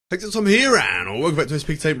ItZoToM here, and welcome back to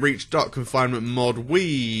SCP Containment Dark Confinement mod.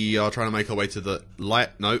 We are trying to make our way to the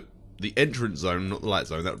the entrance zone, not the light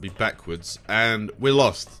zone. That would be backwards, and we're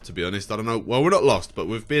lost. To be honest, I don't know. Well, we're not lost, but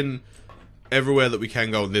we've been everywhere that we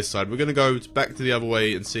can go on this side. We're going to go back to the other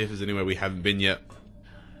way and see if there's anywhere we haven't been yet,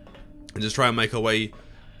 and just try and make our way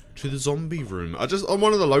to the zombie room. On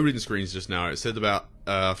one of the loading screens just now, it said about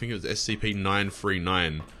I think it was SCP-939,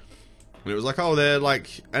 and it was like, oh, they're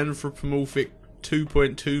like anthropomorphic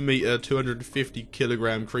 2.2 meter, 250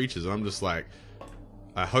 kilogram creatures, and I'm just like,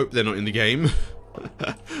 I hope they're not in the game.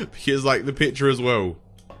 Because like the picture as well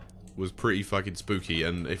was pretty fucking spooky,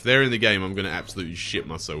 and if they're in the game I'm gonna absolutely shit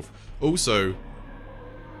myself. Also,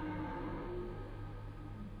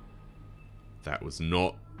 that was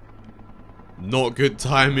not good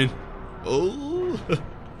timing. Oh.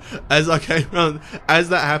 As I came around, as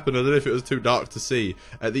that happened, I don't know if it was too dark to see,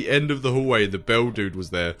 at the end of the hallway the bell dude was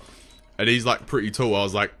there. And he's like pretty tall. I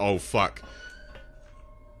was like, oh fuck.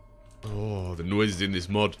 Oh, the noises in this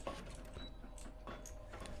mod.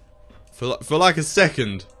 For like a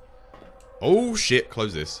second. Oh shit,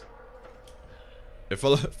 close this.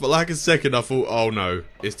 For like a second I thought, oh no,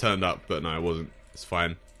 it's turned up. But no, it wasn't. It's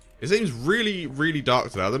fine. It seems really, really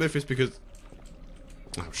dark today. I don't know if it's because...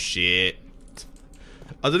 Oh shit.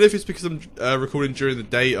 I don't know if it's because I'm recording during the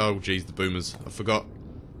day. Oh jeez, the boomers. I forgot.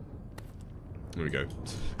 There we go.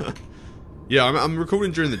 Yeah, I'm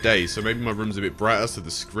recording during the day, so maybe my room's a bit brighter, so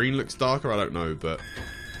the screen looks darker, I don't know, but...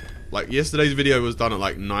 Like, yesterday's video was done at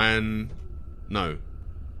like 9... No.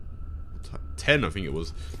 10, I think it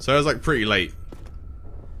was. So it was like pretty late.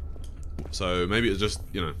 So maybe it was just,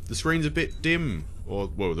 you know, the screen's a bit dim.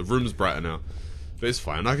 Or, well, the room's brighter now. But it's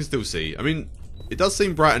fine, I can still see. I mean, it does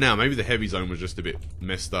seem brighter now. Maybe the heavy zone was just a bit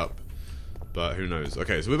messed up. But who knows.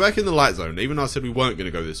 Okay, so we're back in the light zone. Even though I said we weren't going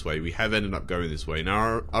to go this way, we have ended up going this way.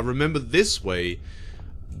 Now, I remember this way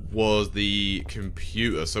was the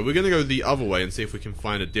computer. So we're going to go the other way and see if we can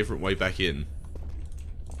find a different way back in.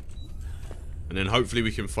 And then hopefully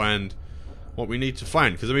we can find what we need to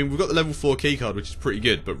find. Because, I mean, we've got the level 4 keycard, which is pretty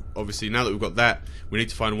good. But obviously, now that we've got that, we need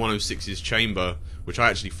to find 106's chamber, which I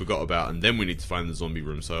actually forgot about. And then we need to find the zombie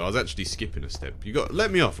room. So I was actually skipping a step.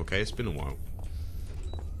 Let me off, okay? It's been a while.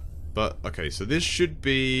 But, okay, so this should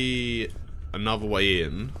be another way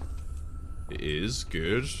in. It is.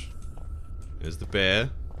 Good. There's the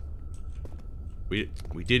bear. We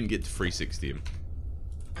didn't get to 360 him.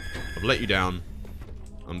 I've let you down.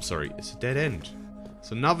 I'm sorry. It's a dead end.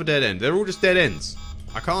 It's another dead end. They're all just dead ends.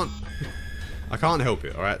 I can't help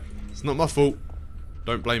it, alright? It's not my fault.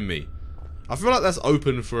 Don't blame me. I feel like that's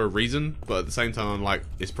open for a reason, but at the same time I'm like,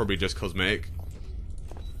 it's probably just cosmetic.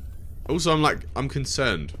 Also, I'm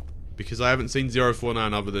concerned. Because I haven't seen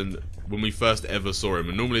 049 other than when we first ever saw him,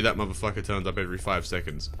 and normally that motherfucker turns up every 5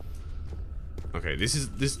 seconds. Okay, this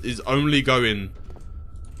is only going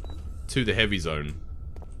to the heavy zone.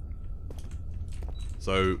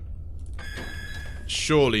 So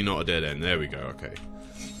surely not a dead end. There we go. Okay.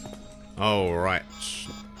 Alright.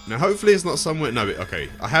 Now hopefully it's not somewhere... No, okay.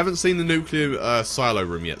 I haven't seen the nuclear silo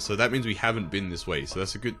room yet, so that means we haven't been this way. So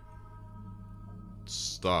that's a good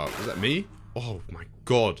start. Was that me? Oh my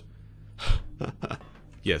god.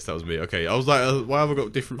 Yes, that was me. Okay, I was like, why have I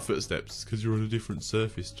got different footsteps? Because you're on a different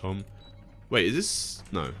surface, Tom. Wait, is this...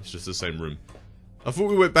 No, it's just the same room. I thought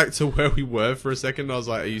we went back to where we were for a second. I was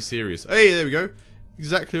like, are you serious? Hey, there we go.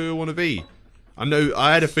 Exactly where I want to be.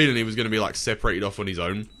 I had a feeling he was going to be like separated off on his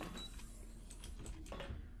own.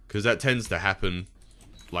 Because that tends to happen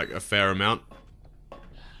like a fair amount.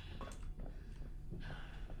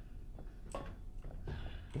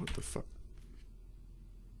 What the fuck?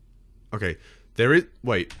 Okay, there is...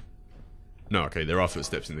 Wait. No, okay, there are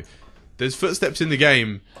footsteps in the... There's footsteps in the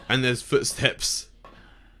game, and there's footsteps...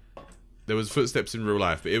 There was footsteps in real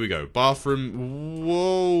life, but here we go. Bathroom...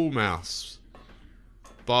 Whoa, mouse.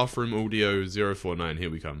 Bathroom audio 049, here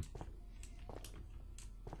we come.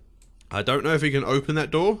 I don't know if we can open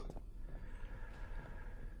that door.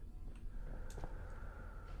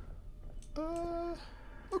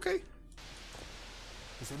 Okay.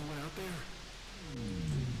 Is anyone out there?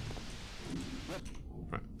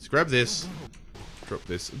 Right, let's grab this. Drop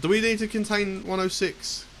this. Do we need to contain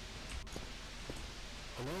 106?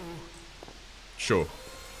 Hello? Sure.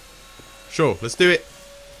 Sure, let's do it.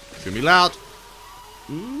 It's gonna be loud.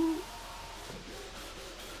 Ooh.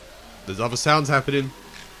 There's other sounds happening.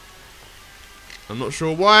 I'm not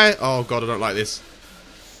sure why. Oh god, I don't like this.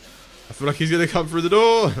 I feel like he's gonna come through the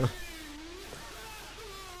door.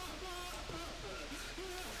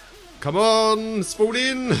 Come on, spawn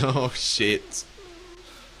in. Oh shit.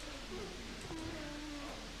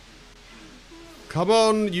 Come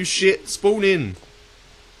on, you shit. Spawn in.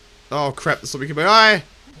 Oh crap, there's something in my eye!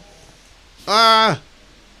 Ah!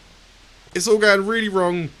 It's all going really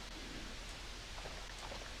wrong.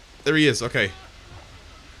 There he is, okay.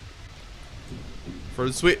 Throw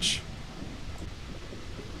the switch.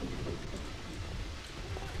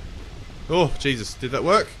 Oh, Jesus, did that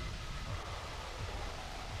work?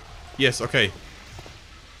 Yes, okay.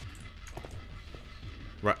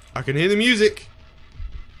 Right, I can hear the music.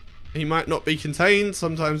 He might not be contained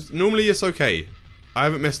sometimes. Normally it's okay. I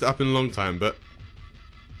haven't messed it up in a long time, but...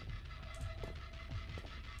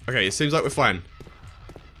 Okay, it seems like we're fine.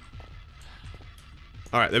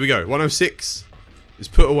 Alright, there we go. 106 is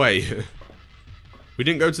put away. We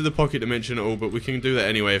didn't go to the pocket dimension at all, but we can do that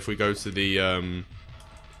anyway if we go to the,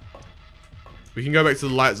 we can go back to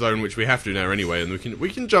the light zone, which we have to now anyway, and we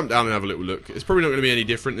can jump down and have a little look. It's probably not going to be any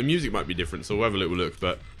different. The music might be different, so we'll have a little look,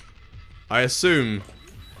 but... I assume...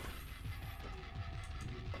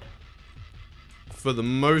 For the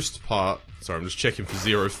most part... Sorry, I'm just checking for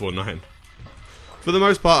 049. For the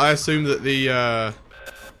most part, I assume that the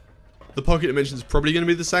pocket dimension is probably going to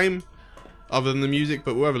be the same, other than the music,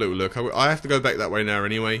 but we'll have a little look. I have to go back that way now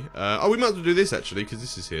anyway. Oh, we might as well do this, actually, because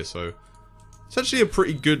this is here, so... It's actually a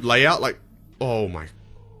pretty good layout, like... Oh my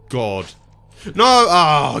god. No!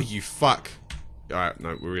 Oh, you fuck. Alright,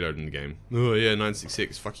 no, we're reloading the game. Oh yeah,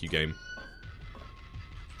 966. Fuck you, game.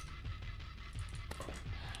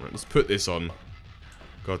 Alright, let's put this on.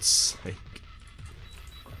 God's sake.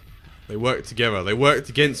 They worked together. They worked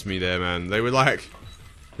against me there, man. They were like,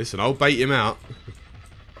 listen, I'll bait him out.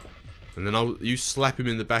 And then you slap him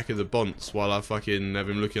in the back of the bonce while I fucking have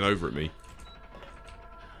him looking over at me.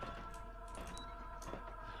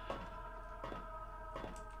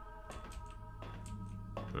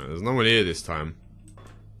 Right, there's no one here this time.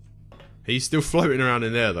 He's still floating around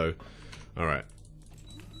in there, though. Alright.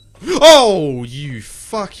 Oh, you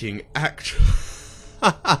fucking actual...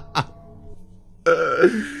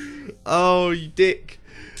 Oh, you dick.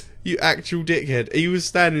 You actual dickhead. He was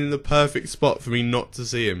standing in the perfect spot for me not to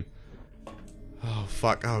see him. Oh,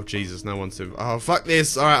 fuck. Oh, Jesus, no one's... Oh, fuck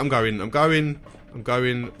this. Alright, I'm going. I'm going. I'm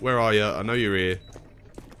going. Where are you? I know you're here.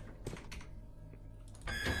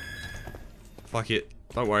 Fuck it.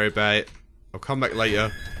 Don't worry about it. I'll come back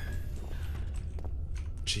later.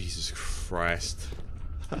 Jesus Christ.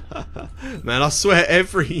 Man, I swear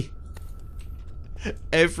every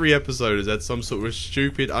episode has had some sort of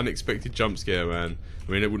stupid, unexpected jump scare, man.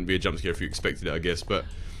 I mean, it wouldn't be a jump scare if you expected it, I guess, but...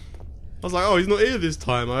 I was like, oh, he's not here this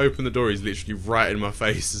time. I open the door, he's literally right in my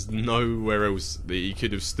face. There's nowhere else that he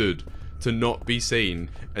could have stood to not be seen.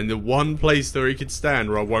 And the one place where he could stand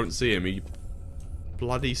where I won't see him, he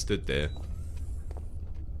bloody stood there.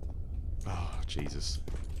 Oh, Jesus.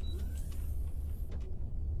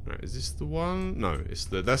 Right, is this the one? No,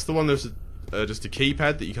 that's the one that's just a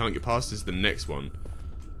keypad that you can't get past. This is the next one.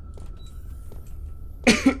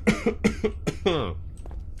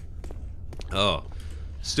 Oh.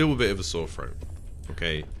 Still a bit of a sore throat.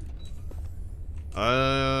 Okay.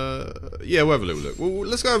 Yeah, we'll have a little look. Well,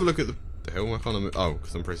 let's go have a look at the hell, I can't move. Oh,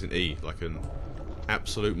 because I'm pressing E like an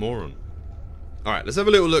absolute moron. Alright, let's have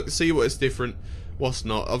a little look, see what's different, what's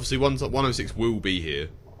not. Obviously, 106 will be here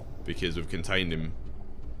because we've contained him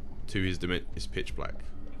to his dimension. It's pitch black.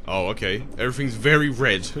 Oh, okay. Everything's very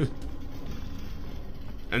red.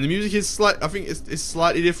 And the music is I think it's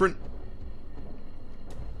slightly different.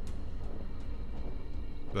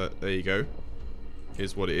 But there you go.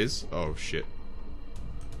 Here's what it is. Oh shit.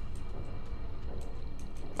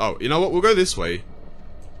 Oh, you know what? We'll go this way.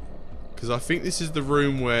 Because I think this is the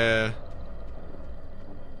room where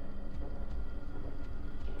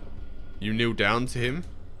you kneel down to him.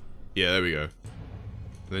 Yeah, there we go. And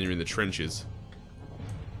then you're in the trenches.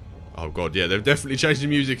 Oh god, yeah, they've definitely changed the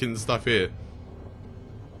music and the stuff here.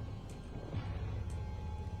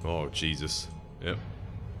 Oh, Jesus. Yep.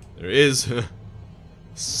 There it is.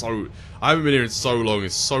 I haven't been here in so long,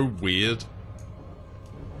 it's so weird.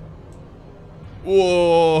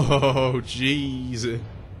 Whoa, jeez.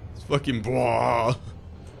 It's fucking blah.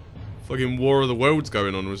 Fucking War of the Worlds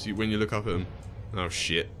going on when you look up at him. Oh,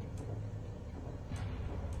 shit.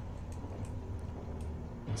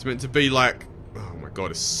 It's meant to be like... Oh my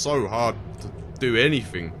god, it's so hard to do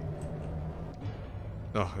anything.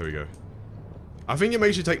 Oh, there we go. I think it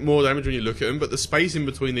makes you take more damage when you look at them, but the space in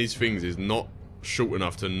between these things is not short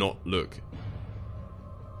enough to not look.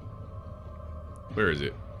 Where is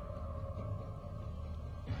it?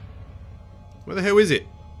 Where the hell is it?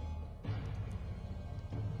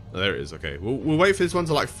 Oh, there it is, okay. We'll wait for this one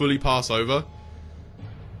to like fully pass over.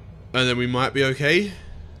 And then we might be okay.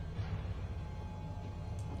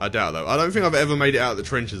 I doubt though. I don't think I've ever made it out of the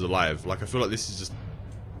trenches alive. Like, I feel like this is just...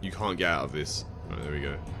 You can't get out of this. Right, there we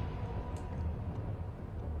go.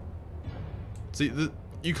 See,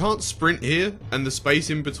 you can't sprint here, and the space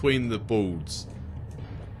in between the boards.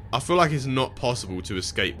 I feel like it's not possible to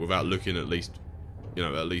escape without looking at least, you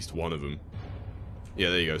know, at least one of them. Yeah,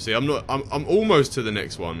 there you go. See, I'm almost to the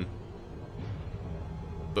next one,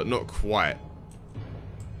 but not quite.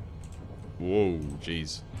 Whoa,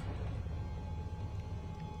 jeez.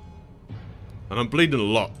 And I'm bleeding a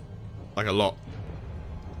lot. Like a lot.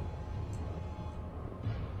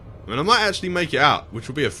 I mean, I might actually make it out, which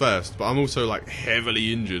will be a first, but I'm also, like,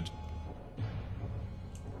 heavily injured.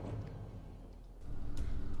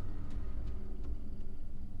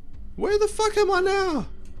 Where the fuck am I now?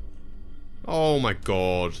 Oh my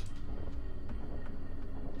god.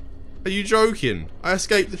 Are you joking? I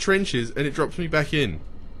escaped the trenches and it drops me back in.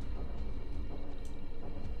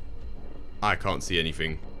 I can't see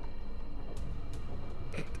anything.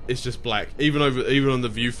 It's just black. Even on the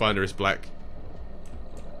viewfinder it's black.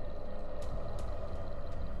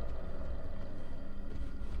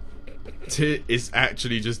 It's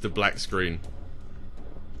actually just a black screen.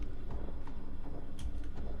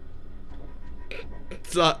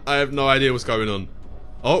 I have no idea what's going on.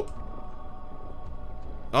 Oh.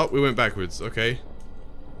 Oh, we went backwards. Okay.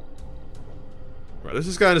 Right, let's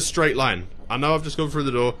just go in a straight line. I know I've just gone through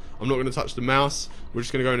the door. I'm not going to touch the mouse. We're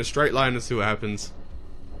just going to go in a straight line and see what happens.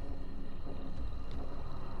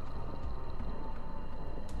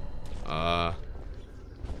 Oh.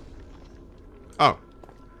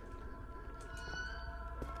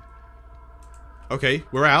 Okay,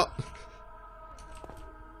 we're out.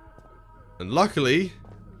 And luckily,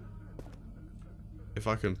 if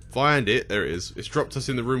I can find it, there it is. It's dropped us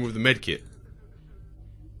in the room with the medkit.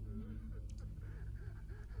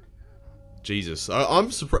 Jesus,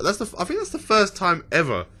 I'm surprised. I think that's the first time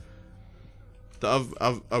ever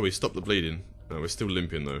that oh, we stopped the bleeding. No, we're still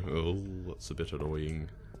limping though. Oh, that's a bit annoying.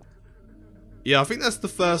 Yeah, I think that's the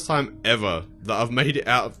first time ever that I've made it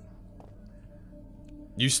out of.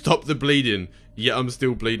 You stopped the bleeding, yet I'm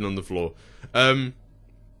still bleeding on the floor.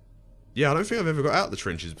 Yeah, I don't think I've ever got out of the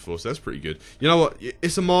trenches before, so that's pretty good. You know what?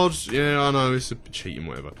 It's a mod. Yeah, I know it's a cheating,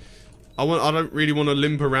 whatever. I don't really want to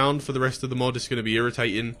limp around for the rest of the mod. It's going to be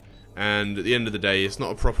irritating. And at the end of the day, it's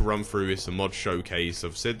not a proper run through. It's a mod showcase.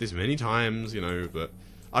 I've said this many times, you know, but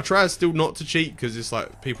I try still not to cheat because it's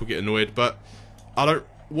like people get annoyed. But I don't.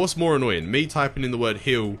 What's more annoying? Me typing in the word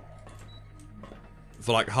heal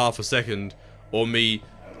for like half a second, or me?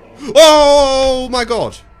 Oh my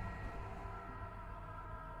god!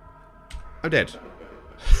 I'm dead.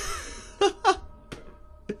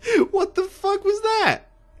 What the fuck was that?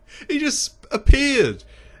 He just appeared.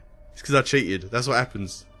 It's because I cheated. That's what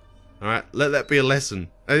happens. Alright, let that be a lesson.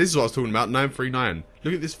 Hey, this is what I was talking about, 939.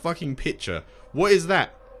 Look at this fucking picture. What is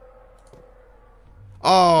that?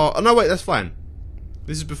 Oh, no wait, that's fine.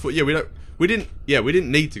 This is before, yeah, we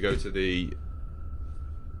didn't need to go to the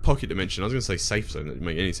pocket dimension. I was going to say safe zone, that didn't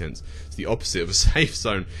make any sense. It's the opposite of a safe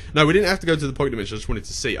zone. No, we didn't have to go to the pocket dimension, I just wanted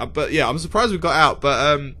to see. But yeah, I'm surprised we got out,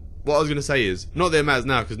 but what I was going to say is, not that it matters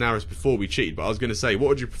now, because now it's before we cheated, but I was going to say, what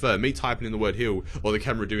would you prefer, me typing in the word heal, or the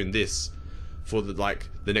camera doing this? For the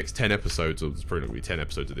next 10 episodes, or there's probably not going to be 10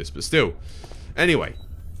 episodes of this, but still. Anyway,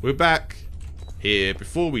 we're back here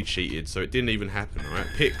before we cheated, so it didn't even happen, alright?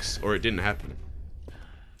 Picks, or it didn't happen.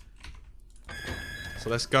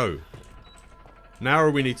 So let's go. Now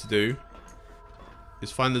all we need to do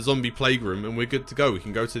is find the zombie plague room, and we're good to go. We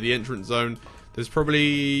can go to the entrance zone. There's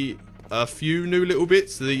probably a few new little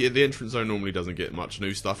bits. The entrance zone normally doesn't get much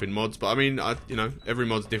new stuff in mods, but I mean, you know, every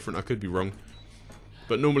mod's different. I could be wrong.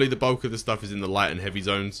 But normally the bulk of the stuff is in the light and heavy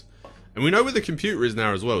zones. And we know where the computer is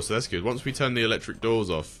now as well, so that's good. Once we turn the electric doors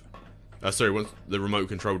off, once the remote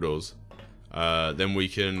control doors, then we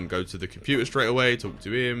can go to the computer straight away, talk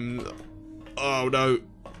to him. Oh no.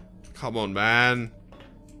 Come on, man.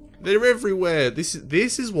 They're everywhere. This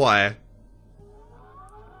is why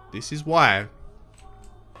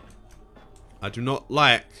I do not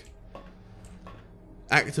like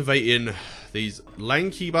activating these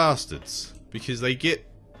lanky bastards. Because they get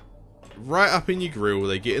right up in your grill,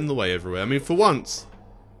 they get in the way everywhere. I mean, for once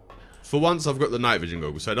I've got the night vision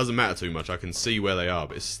goggles, so it doesn't matter too much. I can see where they are,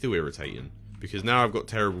 but it's still irritating. Because now I've got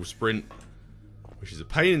terrible sprint, which is a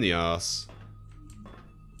pain in the ass.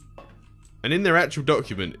 And in their actual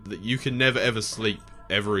document, that you can never ever sleep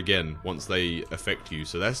ever again once they affect you.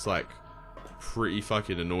 So that's like pretty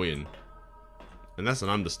fucking annoying. And that's an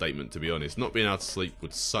understatement, to be honest. Not being able to sleep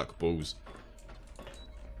would suck balls.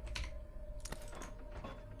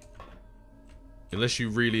 Unless you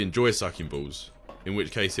really enjoy sucking balls. In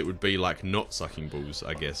which case it would be like not sucking balls,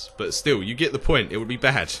 I guess. But still, you get the point. It would be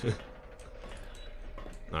bad.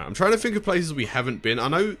 Alright, I'm trying to think of places we haven't been. I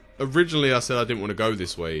know originally I said I didn't want to go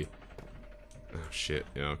this way. Oh, shit.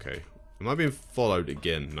 Yeah, okay. Am I being followed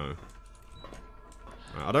again? No.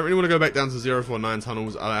 I don't really want to go back down to 049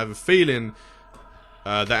 tunnels. I have a feeling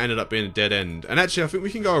that ended up being a dead end. And actually, I think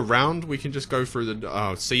we can go around. We can just go through the...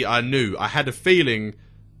 Oh, see, I knew. I had a feeling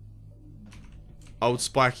old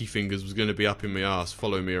Spiky Fingers was going to be up in my ass,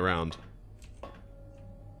 following me around. Oh,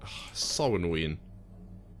 so annoying.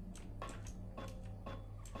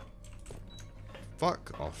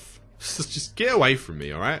 Fuck off. Just get away from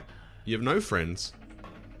me, alright? You have no friends.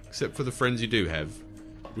 Except for the friends you do have.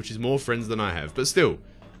 Which is more friends than I have. But still,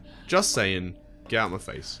 just saying, get out my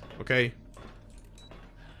face, okay?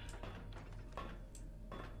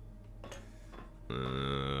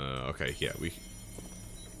 Okay, yeah, we...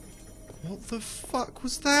 What the fuck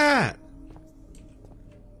was that?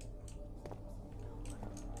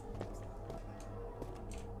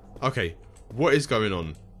 Okay, what is going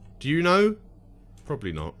on? Do you know?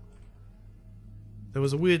 Probably not. There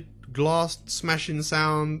was a weird glass smashing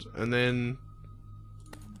sound, and then...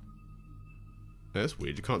 That's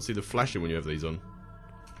weird, you can't see the flashing when you have these on.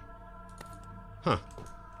 Huh.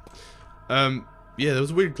 Yeah, there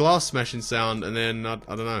was a weird glass smashing sound, and then, I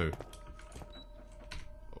don't know.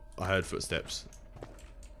 I heard footsteps.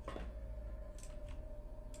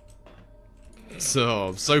 So,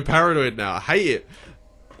 I'm so paranoid now. I hate it.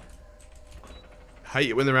 Hate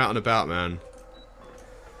it when they're out and about, man.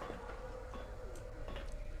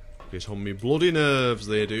 Get on me bloody nerves,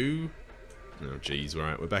 they do. Oh, jeez,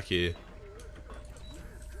 alright, we're back here.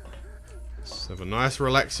 Let's have a nice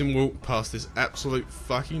relaxing walk past this absolute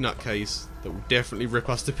fucking nutcase that will definitely rip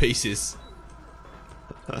us to pieces.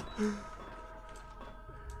 I'm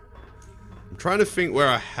trying to think where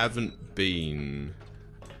I haven't been.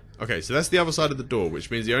 Okay, so that's the other side of the door, which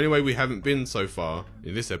means the only way we haven't been so far,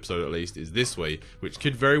 in this episode at least, is this way, which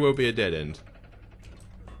could very well be a dead end.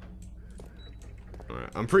 Alright,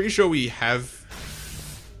 I'm pretty sure we have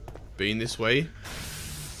been this way.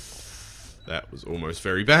 That was almost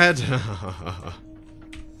very bad. Yeah,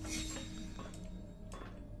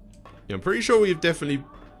 I'm pretty sure we've definitely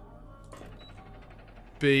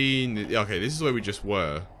been... Okay, this is where we just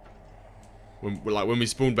were. When we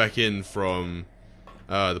spawned back in from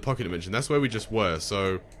the pocket dimension. That's where we just were,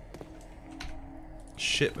 so...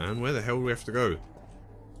 Shit, man. Where the hell do we have to go?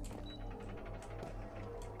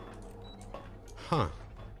 Huh.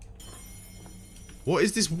 What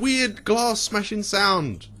is this weird glass smashing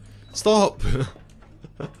sound? Stop!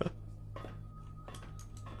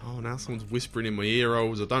 Oh, now someone's whispering in my ear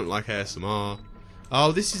holes. I don't like ASMR.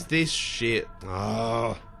 Oh, this is this shit.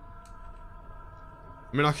 Oh.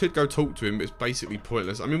 I mean, I could go talk to him, but it's basically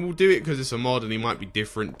pointless. I mean, we'll do it because it's a mod and he might be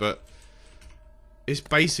different, but it's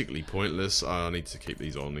basically pointless. I need to keep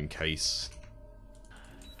these on in case.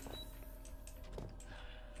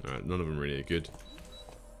 Alright, none of them really are good.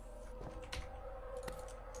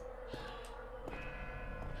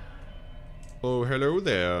 Oh, hello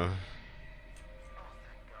there.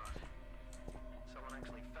 Someone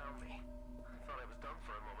actually found me. I thought I was done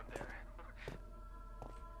for a moment there.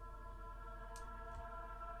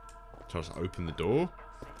 Shall I just open the door?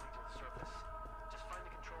 Just find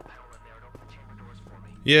the control panel in there and open the chamber doors for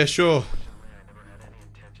me. Yeah, sure. Unfortunately, I never had any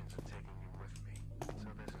intentions of taking you with me, so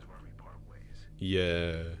this is where we part ways.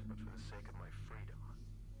 Yeah. But for the sake of my freedom,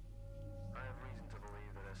 I have reason to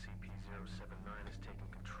believe that SCP-079 is taking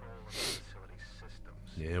control of the facility's systems.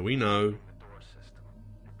 Yeah, we know. The door system.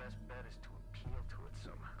 Your best bet is to appeal to it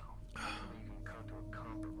somehow. You can come to a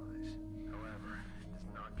compromise. However, it does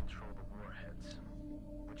not control the warheads,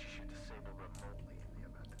 which you should disable remotely in the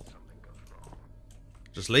event that something goes wrong.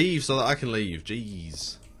 Just leave so that I can leave.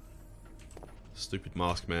 Jeez. Stupid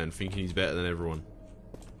mask man thinking he's better than everyone.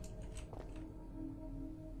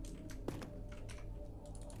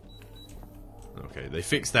 Okay, they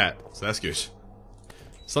fixed that, so that's good.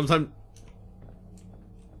 Sometimes...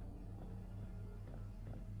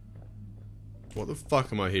 What the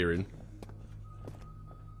fuck am I hearing?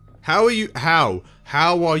 How are you... How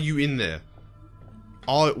are you in there?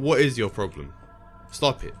 What is your problem?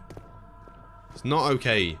 Stop it. It's not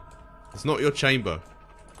okay. It's not your chamber.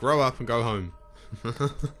 Grow up and go home.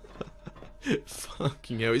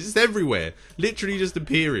 Fucking hell. It's just everywhere. Literally just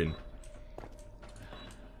appearing.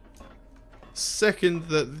 Second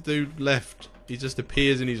that the dude left, he just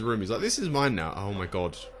appears in his room. He's like, this is mine now. Oh my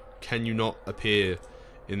god. Can you not appear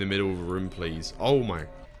in the middle of a room, please? Oh my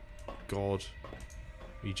god.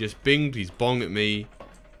 He just binged his bong at me.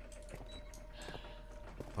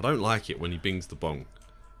 I don't like it when he bings the bong.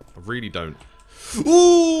 I really don't.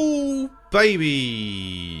 Ooh,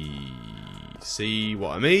 baby. See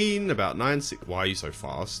what I mean? About 9-6. Why are you so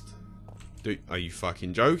fast? Dude, are you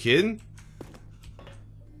fucking joking?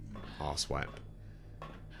 Arse wipe.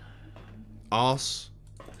 arse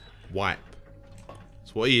wipe.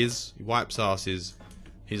 That's what he is. He wipes asses.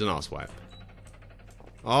 He's an arse wipe.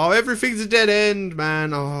 Oh, everything's a dead end,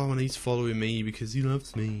 man. Oh, and he's following me because he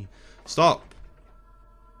loves me. Stop.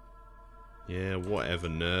 Yeah, whatever,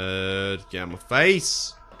 nerd. Get out of my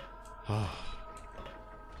face.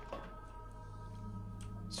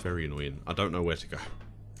 It's very annoying. I don't know where to go.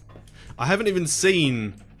 I haven't even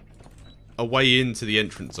seen a way into the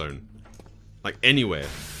entrance zone. Like, anywhere.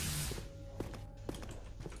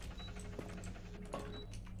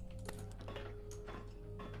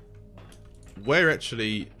 Where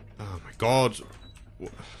actually... Oh my god.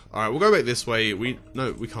 Alright, we'll go back this way.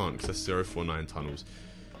 No, we can't, because that's 049 tunnels.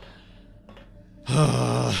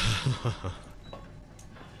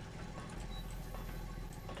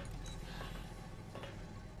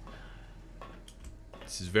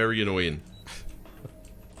 This is very annoying.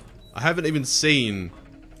 I haven't even seen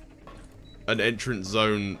an entrance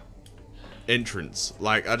zone entrance.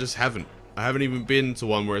 Like, I just haven't. I haven't even been to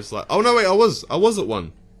one where it's like... Oh, no, wait, I was at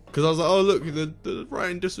one. Because I was like, oh, look, the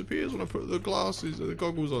writing disappears when I put the glasses or the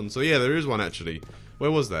goggles on. So, yeah, there is one, actually.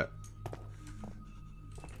 Where was that?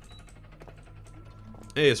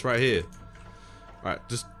 Hey, it's right here. Alright,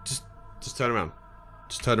 just turn around.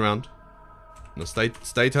 Just turn around. Now,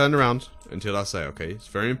 stay turned around until I say, okay? It's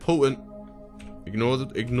very important. Ignore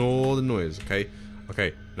the noise, okay?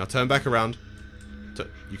 Okay, now turn back around.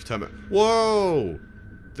 You can turn back. Whoa!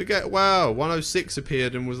 Wow, 106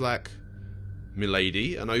 appeared and was like,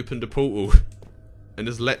 milady, and opened a portal and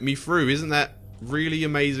just let me through. Isn't that really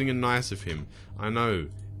amazing and nice of him? I know.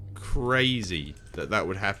 Crazy that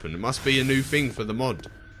would happen. It must be a new thing for the mod.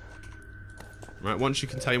 Right, once you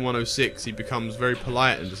contain 106, he becomes very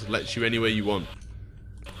polite and just lets you anywhere you want.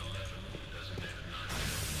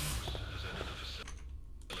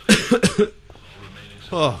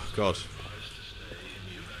 Oh, God.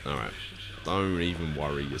 Alright. Don't even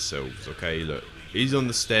worry yourselves, okay? Look, he's on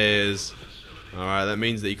the stairs. Alright, that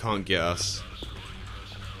means that he can't get us.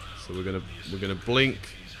 So we're gonna blink.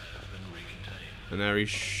 And now he's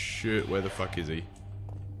shit. Where the fuck is he?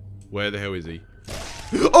 Where the hell is he?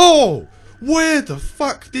 Oh! Where the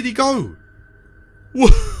fuck did he go?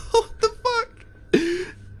 What the fuck?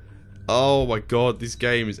 Oh my god, this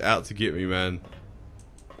game is out to get me, man.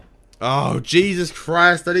 Oh, Jesus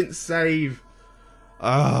Christ, I didn't save.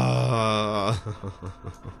 Ah. Oh,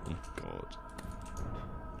 God.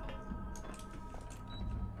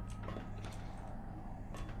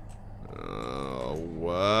 Oh,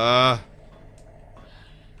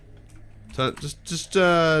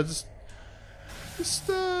 just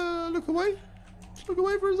look away. Just look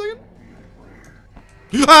away for a second.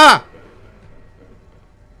 Ah!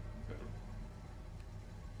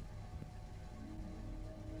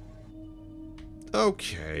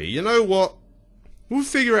 Okay, you know what? We'll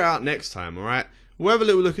figure it out next time, alright? We'll have a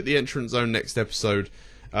little look at the entrance zone next episode.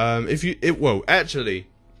 Well, actually,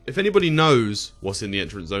 if anybody knows what's in the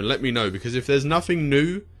entrance zone, let me know. Because if there's nothing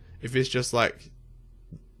new, if it's just like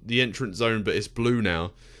the entrance zone but it's blue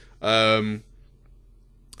now,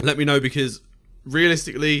 let me know, because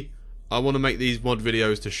realistically, I want to make these mod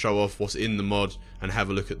videos to show off what's in the mod and have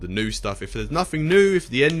a look at the new stuff. If there's nothing new, if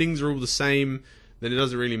the endings are all the same, then it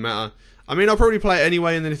doesn't really matter. I mean, I'll probably play it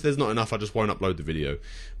anyway, and then if there's not enough, I just won't upload the video.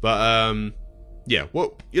 But, yeah,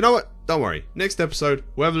 well, you know what? Don't worry. Next episode,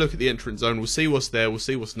 we'll have a look at the entrance zone. We'll see what's there. We'll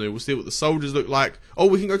see what's new. We'll see what the soldiers look like. Oh,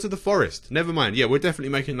 we can go to the forest. Never mind. Yeah, we're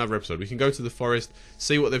definitely making another episode. We can go to the forest,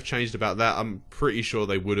 see what they've changed about that. I'm pretty sure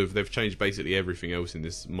they would have. They've changed basically everything else in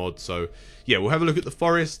this mod. So, yeah, we'll have a look at the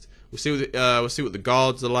forest. We'll see what the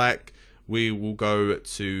guards are like. We will go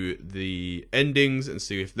to the endings and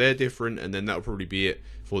see if they're different, and then that'll probably be it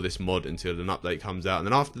for this mod until an update comes out. And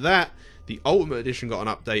then after that, the Ultimate Edition got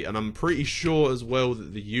an update, and I'm pretty sure as well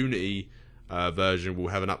that the Unity version will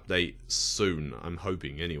have an update soon. I'm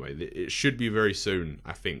hoping, anyway. It should be very soon,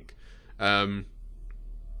 I think. Oh,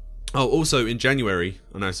 also in January,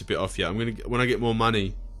 I know it's a bit off yet. When I get more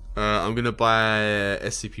money, I'm gonna buy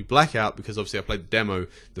SCP Blackout, because obviously I played the demo.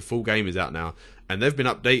 The full game is out now, and they've been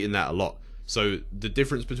updating that a lot. So the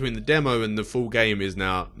difference between the demo and the full game is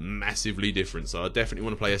now massively different. So I definitely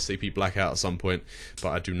want to play SCP Blackout at some point, but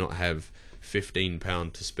I do not have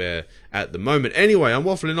 £15 to spare at the moment. Anyway, I'm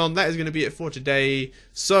waffling on. That is going to be it for today.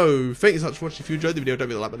 So thank you so much for watching. If you enjoyed the video, don't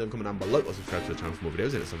forget to like button, comment down below, or subscribe to the channel for more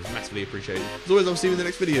videos, and it's massively appreciated. As always, I'll see you in the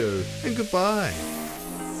next video, and goodbye.